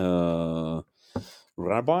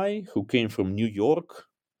rabbi who came from New York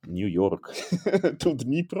to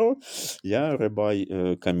Dnipro. Yeah, Rabbi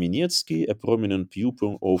Kamenetsky, a prominent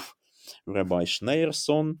pupil of Rabbi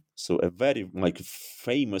Schneerson, so a very like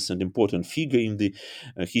famous and important figure in the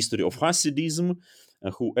history of Hasidism,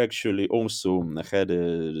 who actually also had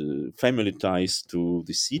family ties to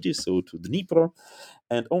the city, so to Dnipro,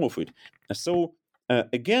 and all of it. So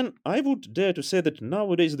again, I would dare to say that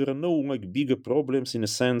nowadays there are no like bigger problems in a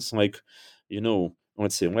sense like,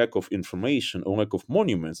 let's say lack of information or lack of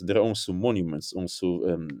monuments. There are also monuments, also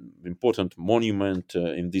important monument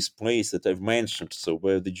in this place that I've mentioned, so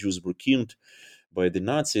where the Jews were killed by the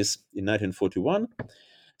Nazis in 1941.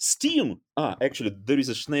 Still, actually, there is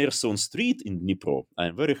a Schneerson Street in Dnipro.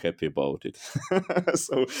 I'm very happy about it.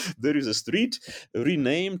 So there is a street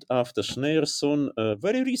renamed after Schneerson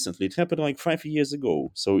very recently. It happened like 5 years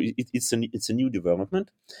ago. So it's a new development.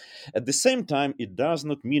 At the same time, it does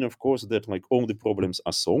not mean, of course, that like all the problems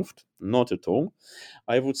are solved. Not at all.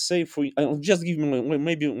 I would say I'll just give me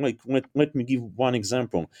maybe like let me give one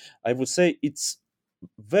example. I would say it's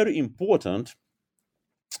very important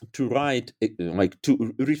to write, like to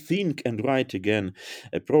rethink and write again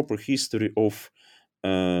a proper history of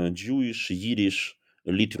Jewish Yiddish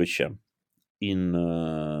literature in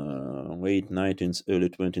late 19th, early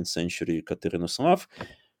 20th century Katerinoslav,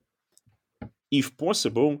 if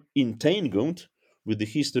possible, entangled with the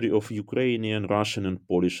history of Ukrainian, Russian, and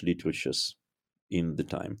Polish literatures in the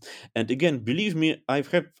time. And again, believe me, I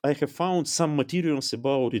have found some materials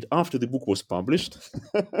about it after the book was published.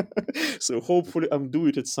 So hopefully I'll do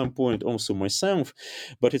it at some point also myself.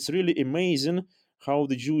 But it's really amazing how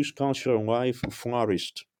the Jewish cultural life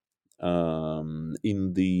flourished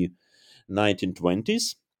in the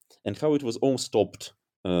 1920s and how it was all stopped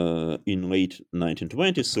in late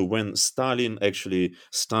 1920s. So when Stalin actually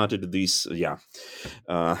started this,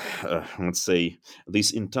 let's say,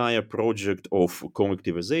 this entire project of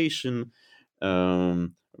collectivization,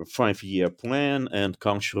 5-year plan, and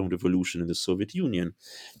cultural revolution in the Soviet Union.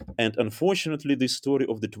 And unfortunately, the story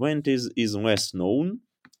of the 20s is less known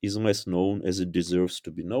as it deserves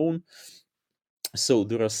to be known. So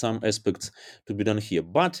there are some aspects to be done here.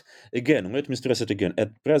 But again, let me stress it again.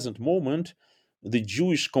 At present moment, the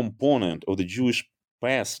Jewish component or the Jewish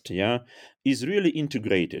past, yeah, is really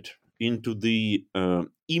integrated into the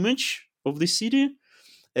image of the city.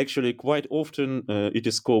 Actually, quite often it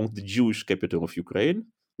is called the Jewish capital of Ukraine,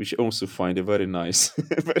 which I also find a very nice,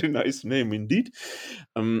 very nice name indeed.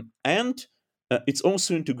 And it's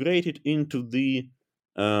also integrated into the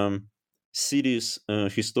um, city's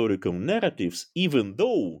historical narratives. Even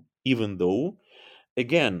though,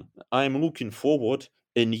 again, I'm looking forward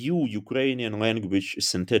a new Ukrainian language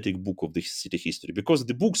synthetic book of the city history, because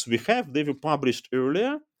the books we have, they were published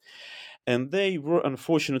earlier, and they were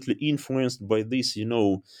unfortunately influenced by this,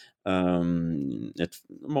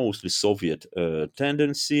 mostly Soviet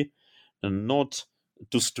tendency, and not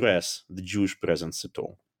to stress the Jewish presence at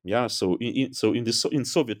all. Yeah, so in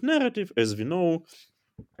Soviet narrative, as we know,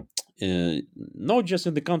 not just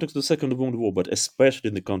in the context of the Second World War, but especially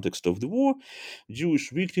in the context of the war,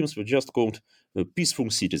 Jewish victims were just called peaceful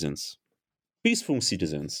citizens. Peaceful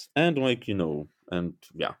citizens, and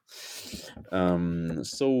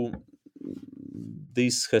so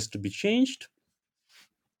this has to be changed,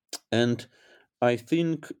 and I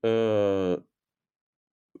think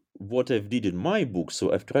what I've did in my book,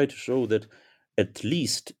 so I've tried to show that at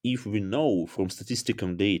least if we know from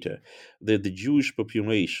statistical data that the Jewish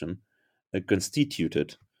population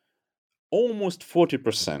constituted almost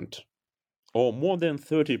 40% or more than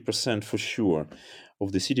 30% for sure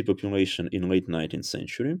of the city population in late 19th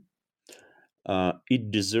century,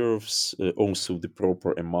 it deserves also the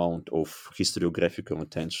proper amount of historiographical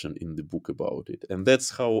attention in the book about it, and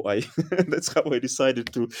that's how I that's how I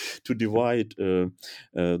decided to divide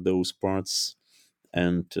those parts.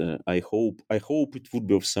 And I hope it would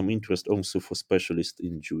be of some interest also for specialists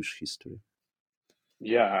in Jewish history.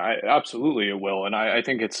 Yeah, absolutely it will, and I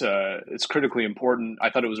think it's critically important. I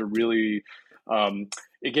thought it was a really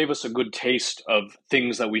it gave us a good taste of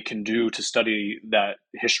things that we can do to study that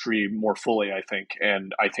history more fully, I think,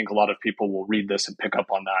 and I think a lot of people will read this and pick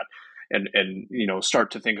up on that, and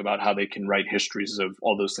start to think about how they can write histories of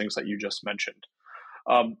all those things that you just mentioned.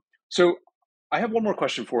 So I have one more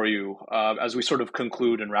question for you as we sort of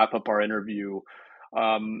conclude and wrap up our interview.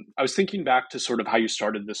 I was thinking back to sort of how you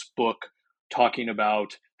started this book, talking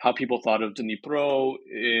about how people thought of Dnipro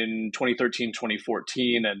in 2013,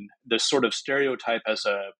 2014, and this sort of stereotype as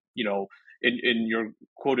in your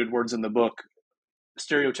quoted words in the book,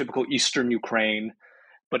 stereotypical Eastern Ukraine,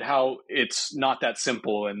 but how it's not that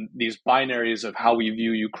simple. And these binaries of how we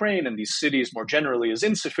view Ukraine and these cities more generally is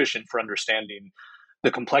insufficient for understanding the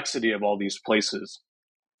complexity of all these places.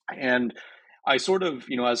 And I sort of,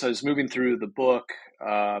 as I was moving through the book,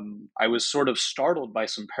 I was sort of startled by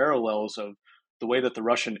some parallels of the way that the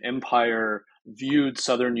Russian Empire viewed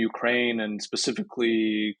southern Ukraine and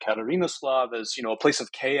specifically Katerinoslav as, a place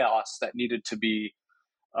of chaos that needed to be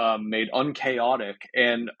made unchaotic.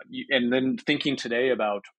 And then thinking today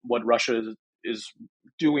about what Russia is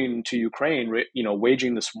doing to Ukraine,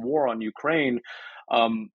 waging this war on Ukraine.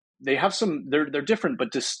 They have they're different,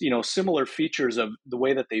 but just similar features of the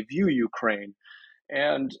way that they view Ukraine.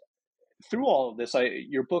 And through all of this,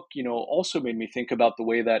 your book also made me think about the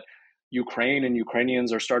way that Ukraine and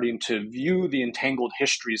Ukrainians are starting to view the entangled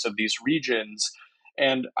histories of these regions.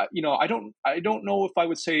 And I don't know if I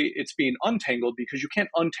would say it's being untangled, because you can't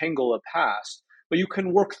untangle a past, but you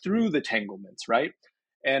can work through the tanglements, right?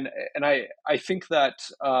 And I think that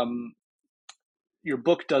your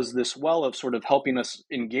book does this well of sort of helping us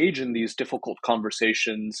engage in these difficult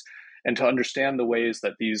conversations and to understand the ways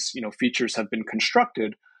that these features have been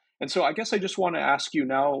constructed. And so I guess I just want to ask you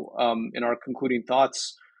now, in our concluding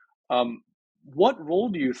thoughts, what role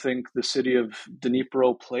do you think the city of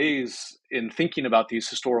Dnipro plays in thinking about these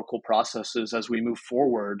historical processes as we move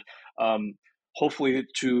forward, hopefully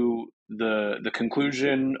to the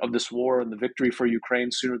conclusion of this war and the victory for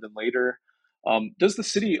Ukraine sooner than later? Does the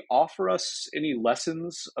city offer us any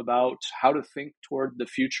lessons about how to think toward the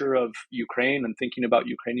future of Ukraine and thinking about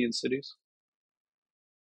Ukrainian cities?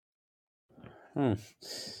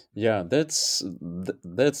 Yeah, that's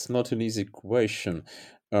not an easy question.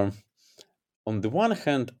 On the one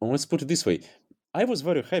hand, let's put it this way. I was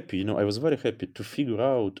very happy, to figure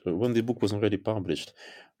out when the book was already published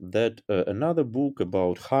that another book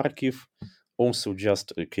about Kharkiv also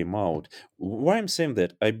just came out. Why I'm saying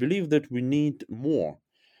that? I believe that we need more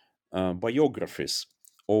biographies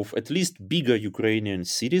of at least bigger Ukrainian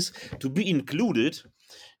cities to be included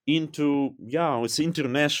into, it's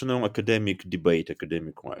international academic debate,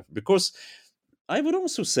 academic life. Because I would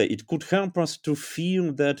also say it could help us to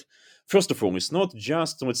feel that, first of all, it's not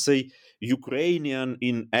just, let's say, Ukrainian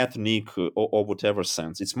in ethnic or whatever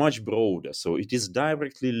sense. It's much broader. So it is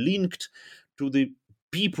directly linked to the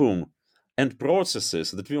people and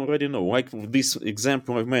processes that we already know, like this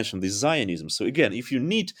example I've mentioned, the Zionism. So again, if you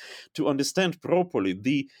need to understand properly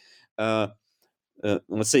the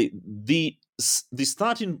let's say the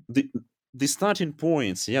starting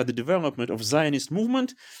points, the development of Zionist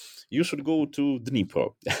movement, you should go to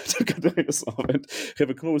Dnipro and have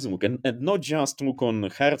a closer look, and not just look on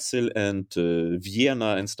Herzl and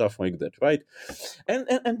Vienna and stuff like that, right?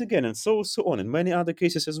 And again, and so on, in many other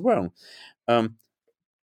cases as well.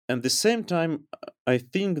 At the same time, I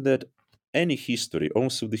think that any history,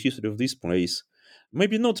 also the history of this place,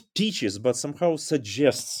 maybe not teaches, but somehow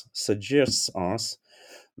suggests us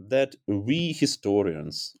that we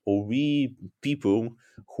historians, or we people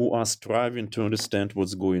who are striving to understand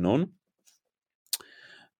what's going on,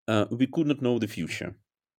 we could not know the future.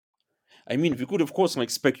 I mean, we could, of course, like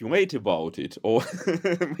speculate about it or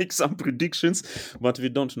make some predictions, but we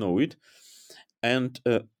don't know it. And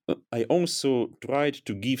I also tried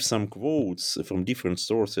to give some quotes from different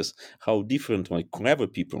sources, how different, like clever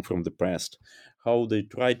people from the past, how they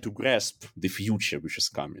tried to grasp the future which is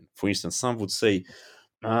coming. For instance, some would say,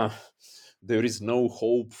 there is no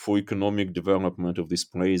hope for economic development of this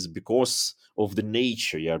place because of the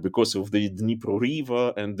nature, because of the Dnipro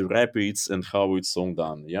River and the rapids and how it's all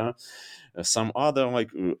done, some other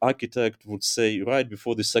architect would say right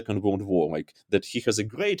before the Second World War, like that he has a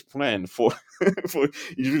great plan for for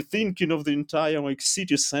rethinking of the entire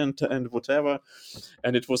city center and whatever.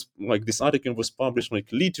 And it was like this article was published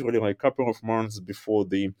literally a couple of months before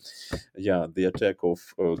the attack of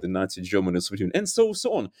the Nazi Germany and Sweden, and so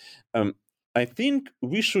on. I think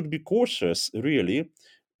we should be cautious, really,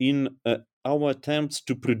 in our attempts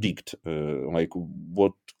to predict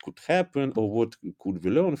what could happen or what could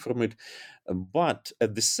we learn from it. But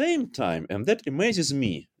at the same time, and that amazes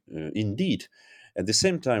me indeed, at the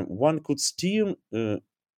same time, one could still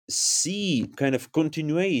see kind of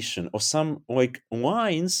continuation or some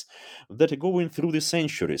lines that are going through the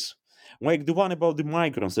centuries, like the one about the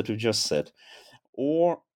migrants that we just said,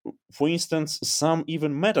 or for instance, some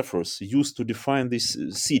even metaphors used to define this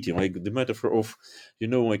city, like the metaphor of,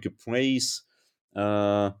 a place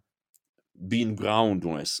being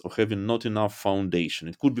groundless or having not enough foundation.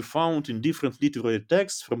 It could be found in different literary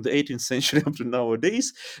texts from the 18th century up to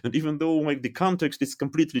nowadays. And even though the context is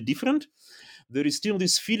completely different, there is still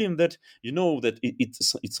this feeling that, that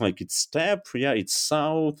it's like it's step, it's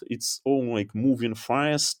south, it's all moving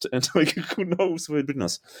fast, and who knows where it brings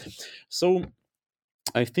us. So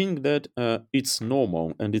I think that it's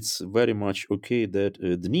normal and it's very much okay that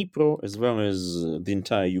Dnipro, as well as the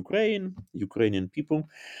entire Ukrainian people,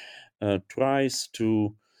 tries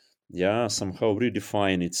to, somehow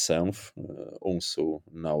redefine itself also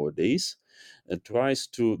nowadays. Tries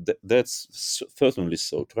to, that's certainly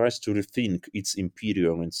so, tries to rethink its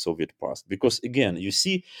imperial and Soviet past. Because again, you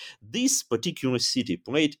see, this particular city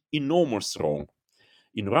played enormous role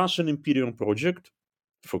in Russian imperial project,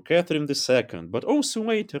 for Catherine II, but also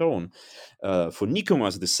later on for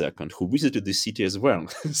Nicholas II, who visited the city as well.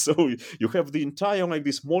 So you have the entire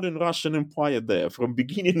this modern Russian Empire there from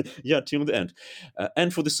beginning till the end,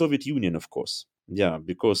 and for the Soviet Union, of course.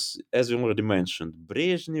 Because as you already mentioned,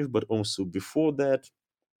 Brezhnev, but also before that,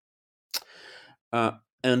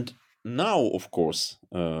 and now, of course,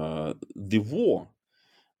 the war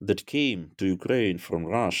that came to Ukraine from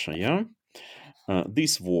Russia,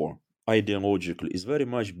 this war ideologically is very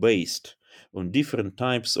much based on different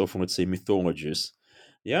types of, let's say, mythologies,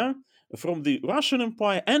 from the Russian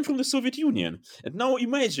Empire and from the Soviet Union. And now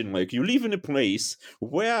imagine, you live in a place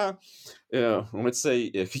where, let's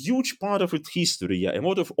say, a huge part of its history, a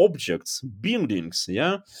lot of objects, buildings,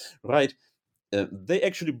 right, they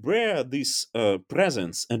actually bear this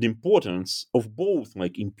presence and importance of both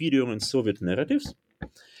imperial and Soviet narratives.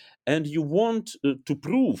 And you want to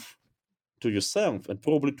prove to yourself and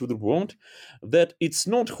probably to the world that it's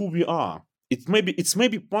not who we are. It's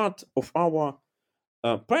maybe part of our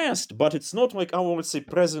past, but it's not our, let's say,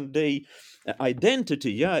 present day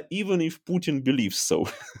identity. Even if Putin believes so,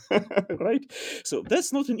 right? So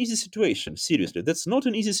that's not an easy situation. Seriously, that's not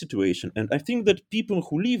an easy situation. And I think that people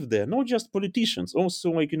who live there, not just politicians,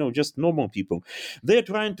 also just normal people, they're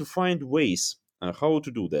trying to find ways how to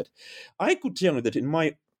do that. I could tell you that in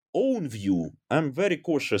my own view, I'm very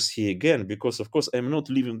cautious here again, because of course I'm not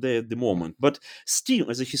living there at the moment. But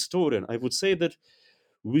still, as a historian, I would say that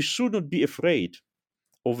we should not be afraid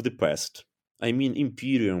of the past. I mean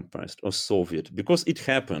imperial past or Soviet, because it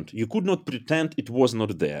happened. You could not pretend it was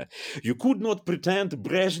not there. You could not pretend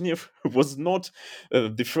Brezhnev was not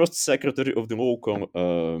the first secretary of the local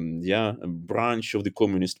branch of the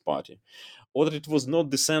Communist Party, or that it was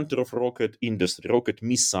not the center of rocket industry, rocket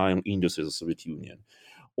missile industry of the Soviet Union,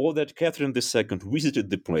 or that Catherine II visited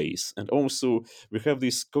the place. And also we have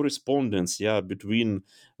this correspondence, between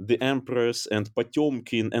the empress and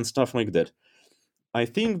Potemkin and stuff like that. I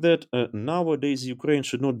think that nowadays Ukraine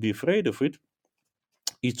should not be afraid of it.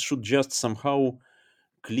 It should just somehow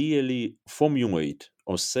clearly formulate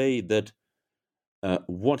or say that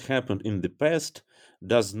what happened in the past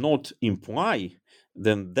does not imply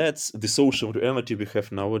then that's the social reality we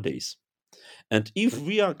have nowadays. And if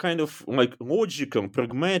we are kind of like logical,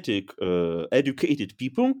 pragmatic, educated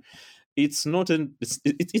people, it's not an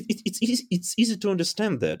it's easy to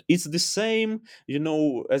understand that it's the same,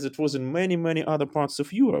 as it was in many other parts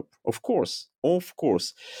of Europe, of course.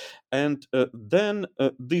 And then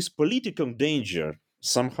this political danger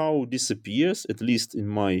somehow disappears, at least in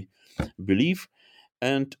my belief,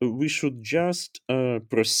 and we should just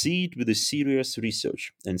proceed with a serious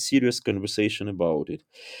research and serious conversation about it.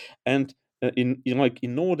 And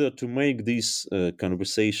in order to make this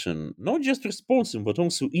conversation not just responsive but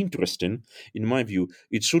also interesting, in my view,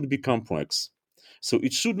 it should be complex. So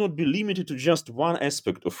it should not be limited to just one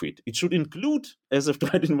aspect of it. It should include, as I've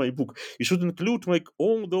tried in my book, it should include like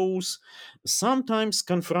all those sometimes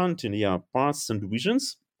confronting parts and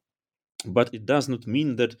visions. But it does not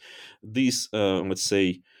mean that this, let's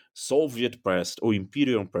say, Soviet past or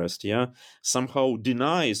imperial past, somehow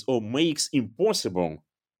denies or makes impossible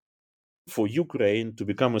for Ukraine to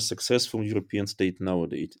become a successful European state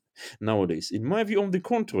nowadays. In my view, on the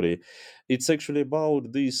contrary, it's actually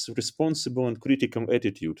about this responsible and critical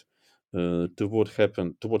attitude to what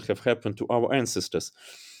have happened to our ancestors.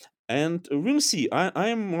 And we'll see.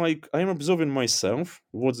 I'm observing myself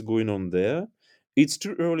what's going on there. It's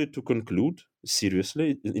too early to conclude.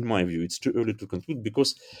 Seriously, in my view, it's too early to conclude,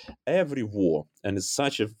 because every war, and it's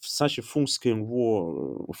such a full scale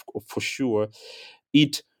war, for sure,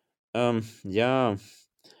 it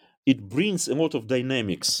it brings a lot of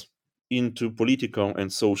dynamics into political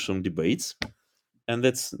and social debates, and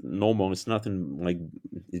that's normal. It's nothing like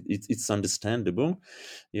it's understandable,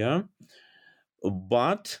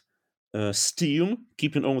 but still,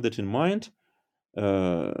 keeping all that in mind,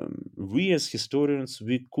 we as historians,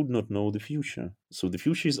 we could not know the future. So the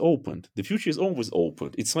future is opened. The future is always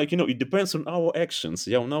open. It's like, it depends on our actions,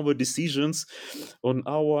 on our decisions, on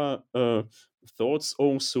our thoughts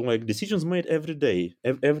also, like decisions made every day,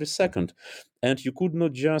 every second. And you could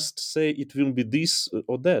not just say it will be this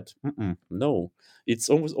or that. No, it's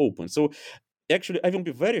always open. So actually, I will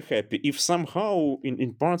be very happy if somehow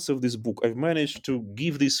in parts of this book I've managed to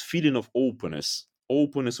give this feeling of openness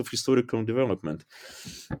of historical development,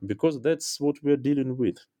 because that's what we're dealing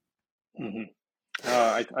with. Mm-hmm.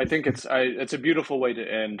 I think it's a beautiful way to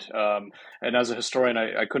end. And as a historian,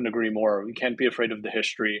 I couldn't agree more. We can't be afraid of the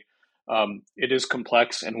history. It is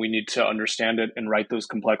complex, and we need to understand it and write those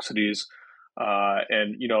complexities.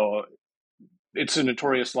 And it's a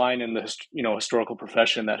notorious line in the historical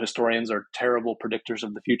profession that historians are terrible predictors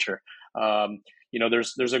of the future.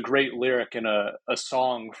 There's a great lyric in a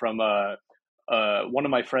song from one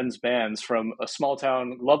of my friend's bands from a small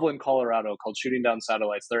town, Loveland, Colorado, called "Shooting Down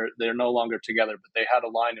Satellites." They're no longer together, but they had a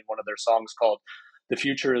line in one of their songs called "The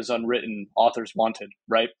future is unwritten, authors wanted."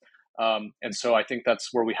 Right, and so I think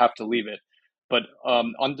that's where we have to leave it. But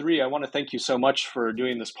Andrii, I want to thank you so much for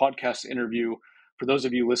doing this podcast interview. For those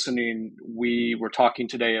of you listening, we were talking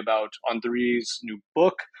today about Andrii's new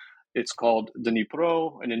book. It's called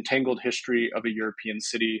Dnipro, An Entangled History of a European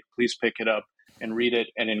City. Please pick it up and read it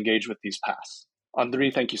and engage with these paths.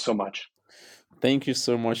 Andrii, thank you so much. Thank you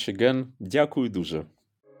so much again. Дякую дуже.